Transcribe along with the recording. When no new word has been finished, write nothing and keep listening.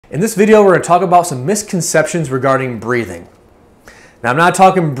In this video, we're going to talk about some misconceptions regarding breathing. Now, I'm not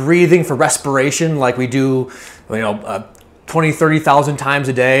talking breathing for respiration like we do, 20, 30,000 times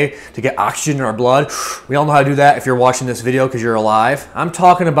a day to get oxygen in our blood. We all know how to do that if you're watching this video because you're alive. I'm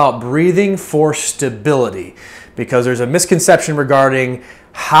talking about breathing for stability because there's a misconception regarding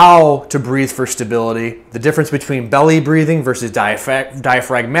how to breathe for stability, the difference between belly breathing versus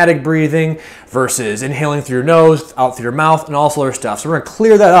diaphragmatic breathing versus inhaling through your nose, out through your mouth, and all this other stuff. So we're going to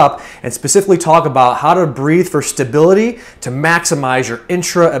clear that up and specifically talk about how to breathe for stability to maximize your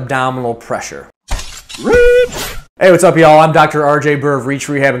intra-abdominal pressure. Hey, what's up, y'all? I'm Dr. RJ Burr of Reach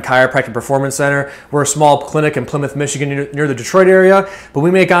Rehab and Chiropractic Performance Center. We're a small clinic in Plymouth, Michigan, near the Detroit area, but we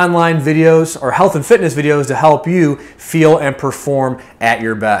make online videos or health and fitness videos to help you feel and perform at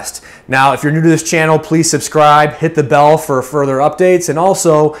your best. Now, if you're new to this channel, please subscribe, hit the bell for further updates, and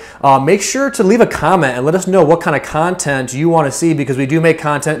also make sure to leave a comment and let us know what kind of content you want to see because we do make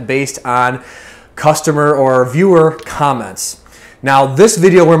content based on customer or viewer comments. Now, this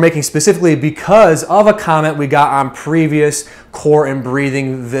video we're making specifically because of a comment we got on previous core and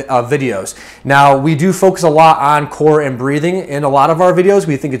breathing videos. Now, we do focus a lot on core and breathing in a lot of our videos.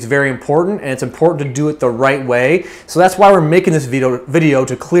 We think it's very important, and it's important to do it the right way. So that's why we're making this video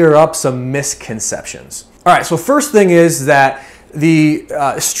to clear up some misconceptions. All right, so first thing is that the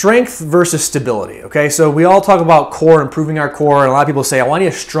strength versus stability, okay? So we all talk about core, improving our core, and a lot of people say, oh, I need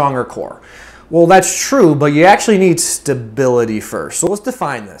a stronger core. Well, that's true, but you actually need stability first. So let's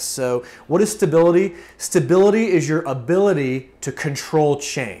define this. So what is stability? Stability is your ability to control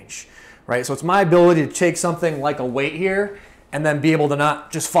change, right? So it's my ability to take something like a weight here and then be able to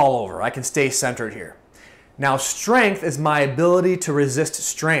not just fall over. I can stay centered here. Now, strength is my ability to resist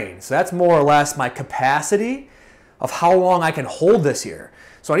strain. So that's more or less my capacity of how long I can hold this here.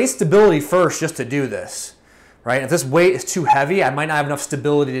 So I need stability first just to do this, right? If this weight is too heavy, I might not have enough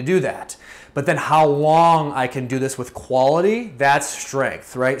stability to do that. But then how long I can do this with quality, that's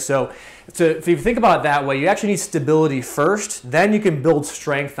strength, right? So if you think about it that way, you actually need stability first, then you can build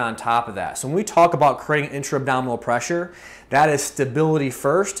strength on top of that. So when we talk about creating intra-abdominal pressure, that is stability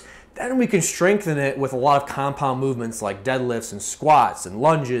first. Then we can strengthen it with a lot of compound movements like deadlifts and squats and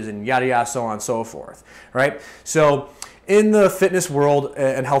lunges and yada yada, so on and so forth, right? So in the fitness world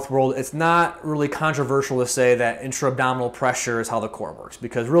and health world, it's not really controversial to say that intra-abdominal pressure is how the core works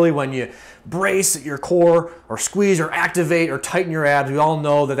because really when you brace your core or squeeze or activate or tighten your abs, we all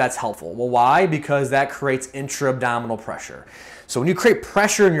know that that's helpful. Well, why? Because that creates intra-abdominal pressure. So when you create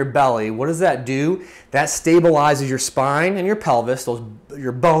pressure in your belly, what does that do? That stabilizes your spine and your pelvis,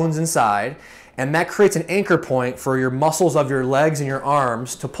 your bones inside, and that creates an anchor point for your muscles of your legs and your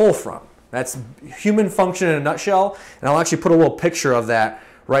arms to pull from. That's human function in a nutshell, and I'll actually put a little picture of that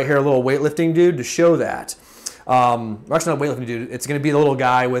right here, a little weightlifting dude to show that. Actually not a weightlifting dude, it's going to be the little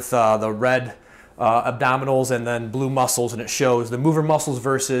guy with the red abdominals and then blue muscles, and it shows the mover muscles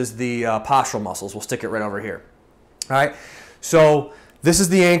versus the postural muscles. We'll stick it right over here. All right, so this is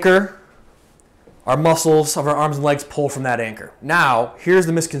the anchor. Our muscles of our arms and legs pull from that anchor. Now, here's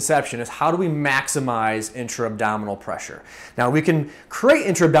the misconception is how do we maximize intra-abdominal pressure? Now, we can create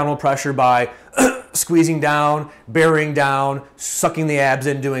intra-abdominal pressure by squeezing down, bearing down, sucking the abs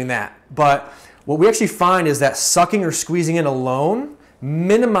in, doing that. But what we actually find is that sucking or squeezing in alone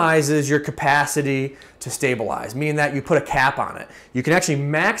minimizes your capacity to stabilize, meaning that you put a cap on it. You can actually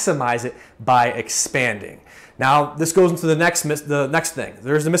maximize it by expanding. Now, this goes into the next thing.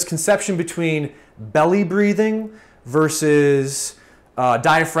 There's a misconception between belly breathing versus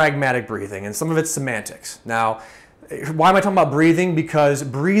diaphragmatic breathing, and some of it's semantics. Now, why am I talking about breathing? Because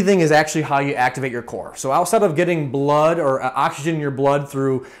breathing is actually how you activate your core. So outside of getting blood or oxygen in your blood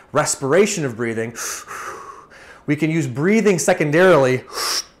through respiration of breathing, we can use breathing secondarily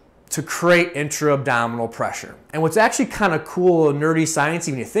to create intra-abdominal pressure. And what's actually kind of cool, nerdy, sciencey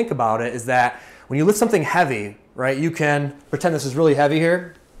when you think about it is that when you lift something heavy, right, you can pretend this is really heavy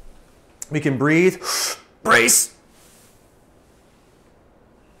here. We can breathe, brace,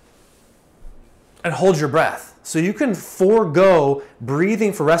 and hold your breath. So you can forego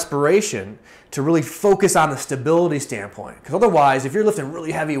breathing for respiration to really focus on the stability standpoint. Because otherwise, if you're lifting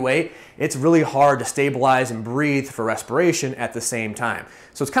really heavy weight, it's really hard to stabilize and breathe for respiration at the same time.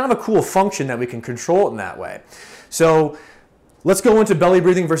 So it's kind of a cool function that we can control it in that way. So let's go into belly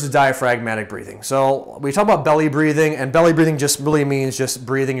breathing versus diaphragmatic breathing. So we talk about belly breathing, and belly breathing just really means just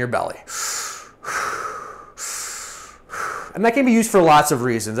breathing your belly. And that can be used for lots of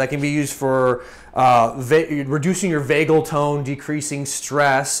reasons. That can be used for reducing your vagal tone, decreasing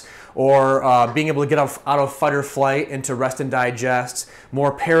stress, or being able to get out of fight or flight into rest and digest,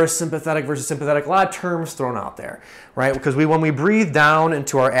 more parasympathetic versus sympathetic, a lot of terms thrown out there, right? Because when we breathe down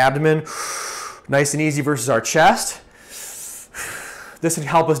into our abdomen, nice and easy versus our chest, this can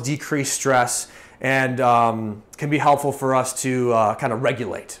help us decrease stress and can be helpful for us to kind of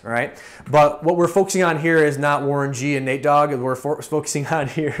regulate, right? But what we're focusing on here is not Warren G and Nate Dogg. We're focusing on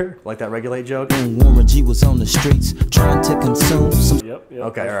here, like that regulate joke. Warren G was on the streets trying to consume some. Yep,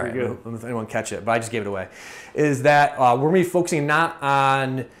 okay, all right. I don't know if anyone catch it, but I just gave it away. Is that we're going to be focusing not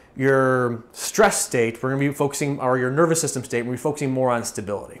on your stress state, we're going to be focusing, or your nervous system state, we're going to be focusing more on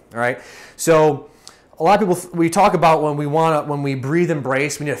stability, all right? So a lot of people, we talk about when we breathe and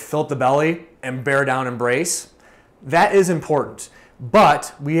brace, we need to fill up the belly and bear down and brace. That is important,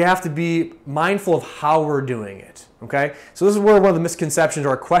 but we have to be mindful of how we're doing it, okay? So this is where one of the misconceptions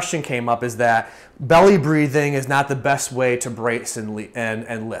or a question came up, is that belly breathing is not the best way to brace and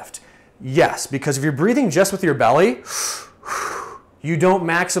lift. Yes, because if you're breathing just with your belly, you don't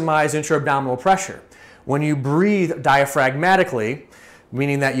maximize intra-abdominal pressure. When you breathe diaphragmatically,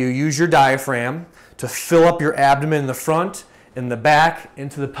 meaning that you use your diaphragm to fill up your abdomen in the front, in the back,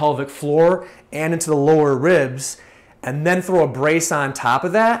 into the pelvic floor, and into the lower ribs, and then throw a brace on top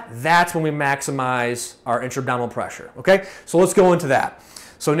of that, that's when we maximize our intra-abdominal pressure, okay? So let's go into that.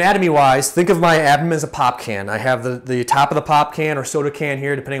 So anatomy-wise, think of my abdomen as a pop can. I have the top of the pop can or soda can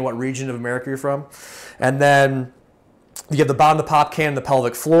here, depending on what region of America you're from. And then you have the bottom of the pop can, the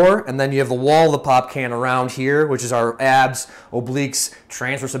pelvic floor, and then you have the wall of the pop can around here, which is our abs, obliques,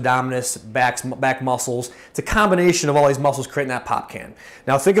 transverse abdominis, back muscles. It's a combination of all these muscles creating that pop can.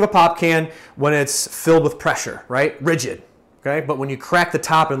 Now think of a pop can when it's filled with pressure, right? Rigid, okay? But when you crack the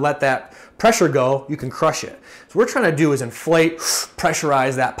top and let that pressure go, you can crush it. So what we're trying to do is inflate,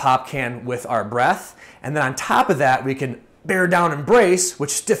 pressurize that pop can with our breath, and then on top of that, we can bear down and brace, which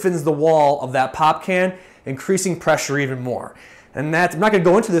stiffens the wall of that pop can, increasing pressure even more. And I'm not going to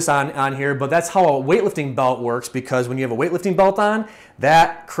go into this on here, but that's how a weightlifting belt works, because when you have a weightlifting belt on,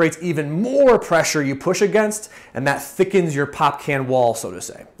 that creates even more pressure you push against, and that thickens your pop can wall, so to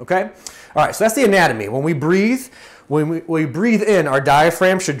say, okay? All right, so that's the anatomy. When we breathe, when we breathe in, our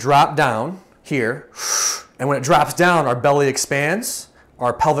diaphragm should drop down here, and when it drops down, our belly expands,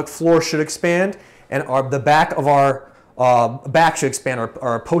 our pelvic floor should expand, and the back of our back should expand,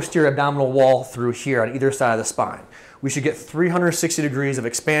 our posterior abdominal wall through here on either side of the spine. We should get 360 degrees of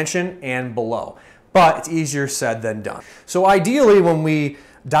expansion and below, but it's easier said than done. So ideally, when we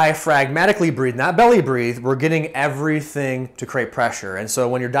diaphragmatically breathe, not belly breathe, we're getting everything to create pressure. And so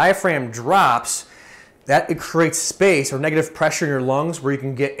when your diaphragm drops, it creates space or negative pressure in your lungs where you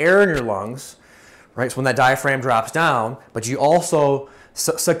can get air in your lungs, right? So when that diaphragm drops down, but you also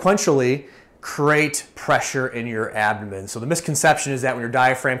sequentially create pressure in your abdomen. So the misconception is that when your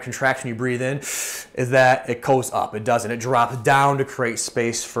diaphragm contracts and you breathe in, is that it goes up. It doesn't. It drops down to create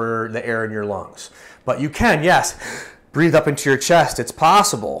space for the air in your lungs. But you can, yes, breathe up into your chest. It's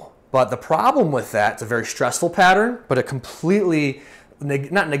possible. But the problem with that, it's a very stressful pattern, but it completely,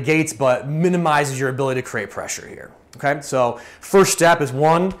 not negates, but minimizes your ability to create pressure here. Okay, so first step is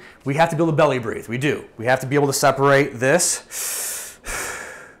one, we have to be able to belly breathe. We do. We have to be able to separate this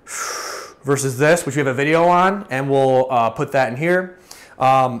versus this, which we have a video on, and we'll put that in here.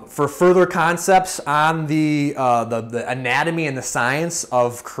 For further concepts on the anatomy and the science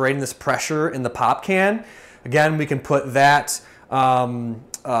of creating this pressure in the pop can, again, we can put that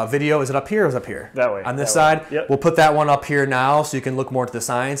video. Is it up here or is it up here? That way. On this side? Yep. We'll put that one up here now so you can look more into the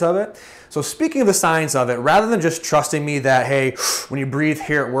science of it. So speaking of the science of it, rather than just trusting me that, hey, when you breathe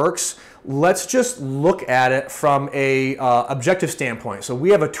here it works, let's just look at it from a objective standpoint. So we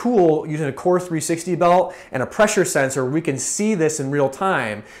have a tool using a Core 360 belt and a pressure sensor. We can see this in real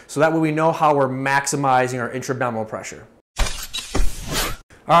time, so that way we know how we're maximizing our intra-abdominal pressure.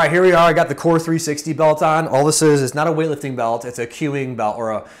 All right, here we are. I got the Core 360 belt on. All this is not a weightlifting belt. It's a cueing belt,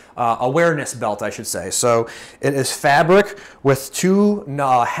 or a awareness belt, I should say. So it is fabric with two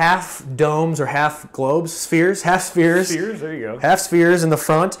half domes or half globes, half spheres. There you go. Half spheres in the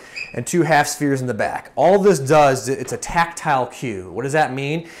front and two half spheres in the back. All this does, it's a tactile cue. What does that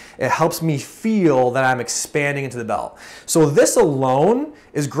mean? It helps me feel that I'm expanding into the belt. So this alone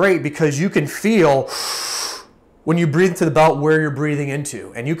is great because you can feel when you breathe into the belt where you're breathing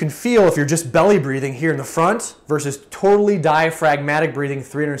into. And you can feel if you're just belly breathing here in the front versus totally diaphragmatic breathing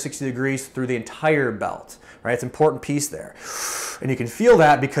 360 degrees through the entire belt, right? It's an important piece there. And you can feel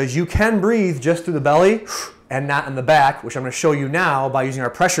that because you can breathe just through the belly and not in the back, which I'm gonna show you now by using our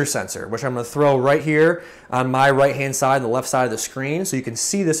pressure sensor, which I'm gonna throw right here on my right-hand side, the left side of the screen, so you can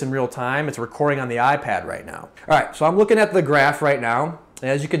see this in real time. It's recording on the iPad right now. All right, so I'm looking at the graph right now. And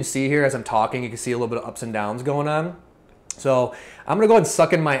as you can see here, as I'm talking, you can see a little bit of ups and downs going on. So I'm gonna go ahead and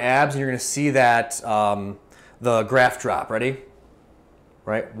suck in my abs, and you're gonna see that the graph drop. Ready?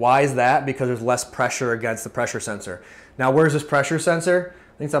 Right? Why is that? Because there's less pressure against the pressure sensor. Now, where's this pressure sensor?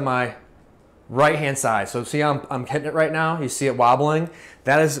 I think it's on my right-hand side. So see how I'm hitting it right now? You see it wobbling?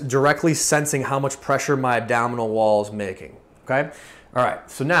 That is directly sensing how much pressure my abdominal wall is making, okay? All right,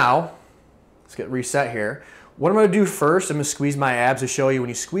 so now, let's get reset here. What I'm gonna do first, I'm gonna squeeze my abs to show you when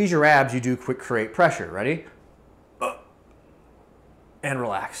you squeeze your abs, you do create pressure. Ready? And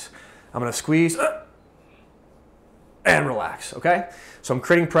relax. I'm gonna squeeze and relax, okay? So I'm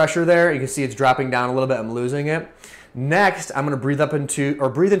creating pressure there. You can see it's dropping down a little bit. I'm losing it. Next, I'm gonna breathe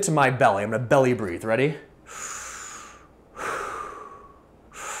into my belly. I'm gonna belly breathe. Ready?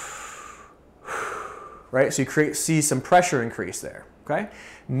 Right, so you see some pressure increase there, okay?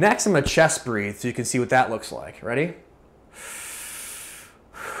 Next, I'm gonna chest breathe so you can see what that looks like. Ready?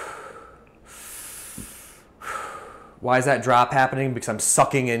 Why is that drop happening? Because I'm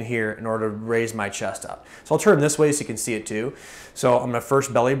sucking in here in order to raise my chest up. So I'll turn this way so you can see it too. So I'm gonna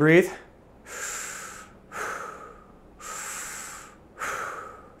first belly breathe.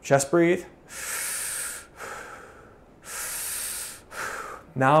 Chest breathe.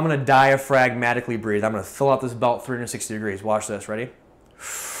 Now I'm gonna diaphragmatically breathe. I'm gonna fill out this belt 360 degrees. Watch this, ready?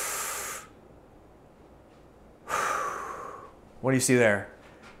 What do you see there?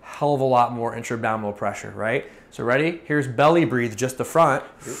 Hell of a lot more intra-abdominal pressure, right? So ready? Here's belly breathe, just the front.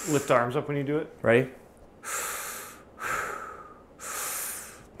 Lift arms up when you do it. Ready?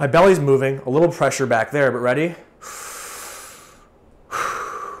 My belly's moving, a little pressure back there, but ready?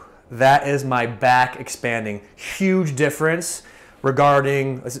 That is my back expanding. Huge difference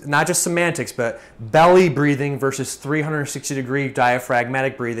regarding not just semantics, but belly breathing versus 360-degree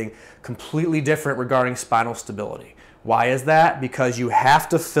diaphragmatic breathing, completely different regarding spinal stability. Why is that? Because you have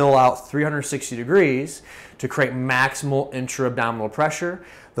to fill out 360 degrees to create maximal intra-abdominal pressure.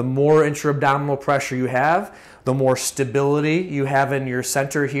 The more intra-abdominal pressure you have, the more stability you have in your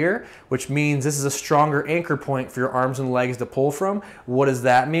center here, which means this is a stronger anchor point for your arms and legs to pull from. What does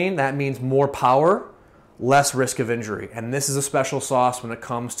that mean? That means more power, less risk of injury. And this is a special sauce when it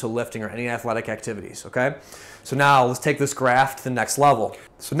comes to lifting or any athletic activities, okay? So now let's take this graph to the next level.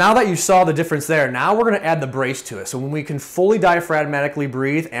 So now that you saw the difference there, now we're gonna add the brace to it. So when we can fully diaphragmatically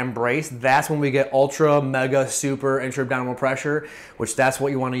breathe and brace, that's when we get ultra, mega, super intra-abdominal pressure, which that's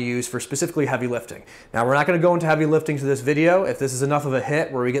what you wanna use for specifically heavy lifting. Now we're not gonna go into heavy lifting to this video. If this is enough of a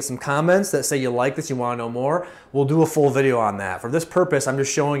hit where we get some comments that say you like this, you wanna know more, we'll do a full video on that. For this purpose, I'm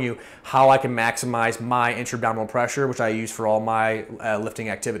just showing you how I can maximize my intra-abdominal pressure, which I use for all my lifting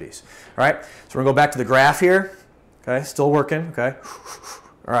activities. All right, so we're gonna go back to the graph here. Okay, still working, okay.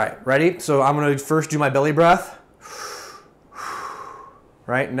 All right, ready? So I'm gonna first do my belly breath.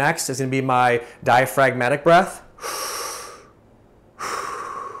 Right, next is gonna be my diaphragmatic breath.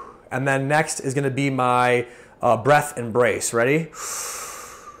 And then next is gonna be my breath and brace, ready?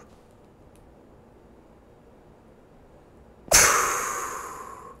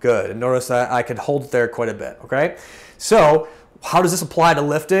 Good, and notice that I could hold it there quite a bit, okay? So, how does this apply to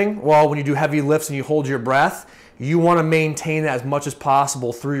lifting? Well, when you do heavy lifts and you hold your breath, you want to maintain that as much as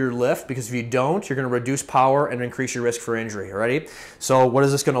possible through your lift, because if you don't, you're going to reduce power and increase your risk for injury. Ready? So what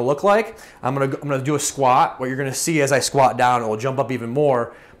is this going to look like? I'm going to do a squat. What you're going to see as I squat down, it will jump up even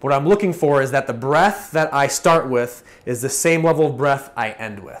more. But what I'm looking for is that the breath that I start with is the same level of breath I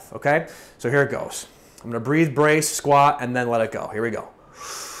end with. Okay? So here it goes. I'm going to breathe, brace, squat, and then let it go. Here we go.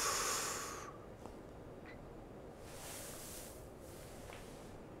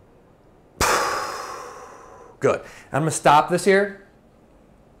 Good. I'm going to stop this here.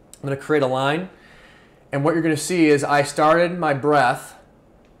 I'm going to create a line. And what you're going to see is I started my breath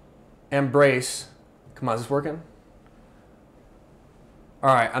and brace. Come on, is this working?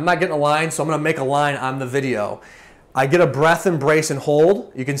 All right, I'm not getting a line, so I'm going to make a line on the video. I get a breath and brace and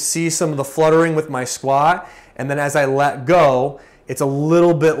hold. You can see some of the fluttering with my squat. And then as I let go, it's a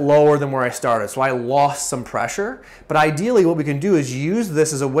little bit lower than where I started. So I lost some pressure. But ideally, what we can do is use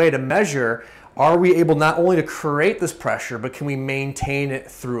this as a way to measure, are we able not only to create this pressure, but can we maintain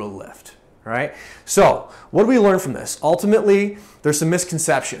it through a lift, right? So what do we learn from this? Ultimately, there's some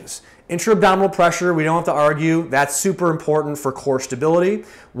misconceptions. Intra-abdominal pressure, we don't have to argue. That's super important for core stability.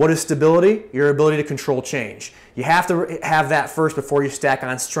 What is stability? Your ability to control change. You have to have that first before you stack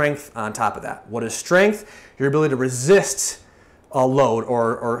on strength on top of that. What is strength? Your ability to resist a load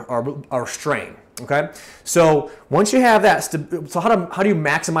or strain. Okay, so once you have that, so how do you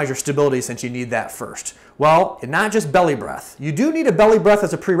maximize your stability since you need that first? Well, not just belly breath. You do need a belly breath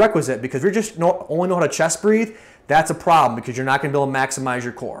as a prerequisite, because if you just only know how to chest breathe, that's a problem because you're not going to be able to maximize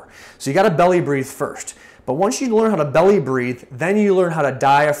your core. So you got to belly breathe first. But once you learn how to belly breathe, then you learn how to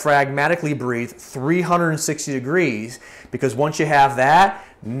diaphragmatically breathe 360 degrees, because once you have that,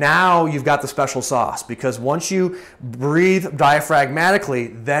 now you've got the special sauce. Because once you breathe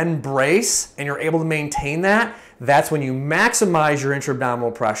diaphragmatically, then brace, and you're able to maintain that, that's when you maximize your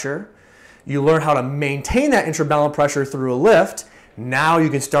intra-abdominal pressure. You learn how to maintain that intra-abdominal pressure through a lift. Now you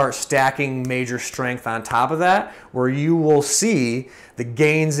can start stacking major strength on top of that, where you will see the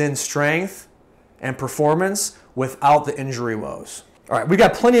gains in strength and performance without the injury woes. All right, we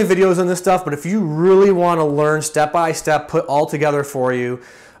got plenty of videos on this stuff, but if you really want to learn step by step, put all together for you,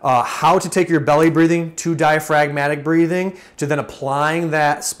 how to take your belly breathing to diaphragmatic breathing, to then applying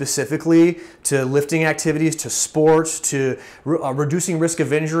that specifically to lifting activities, to sports, to reducing risk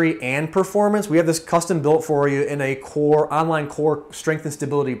of injury and performance. We have this custom built for you in a online core strength and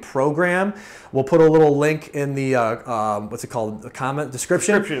stability program. We'll put a little link in the what's it called, the comment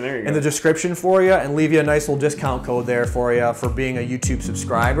description, there you go. in the description for you, and leave you a nice little discount code there for you for being a YouTube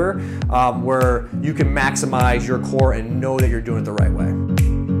subscriber, where you can maximize your core and know that you're doing it the right way.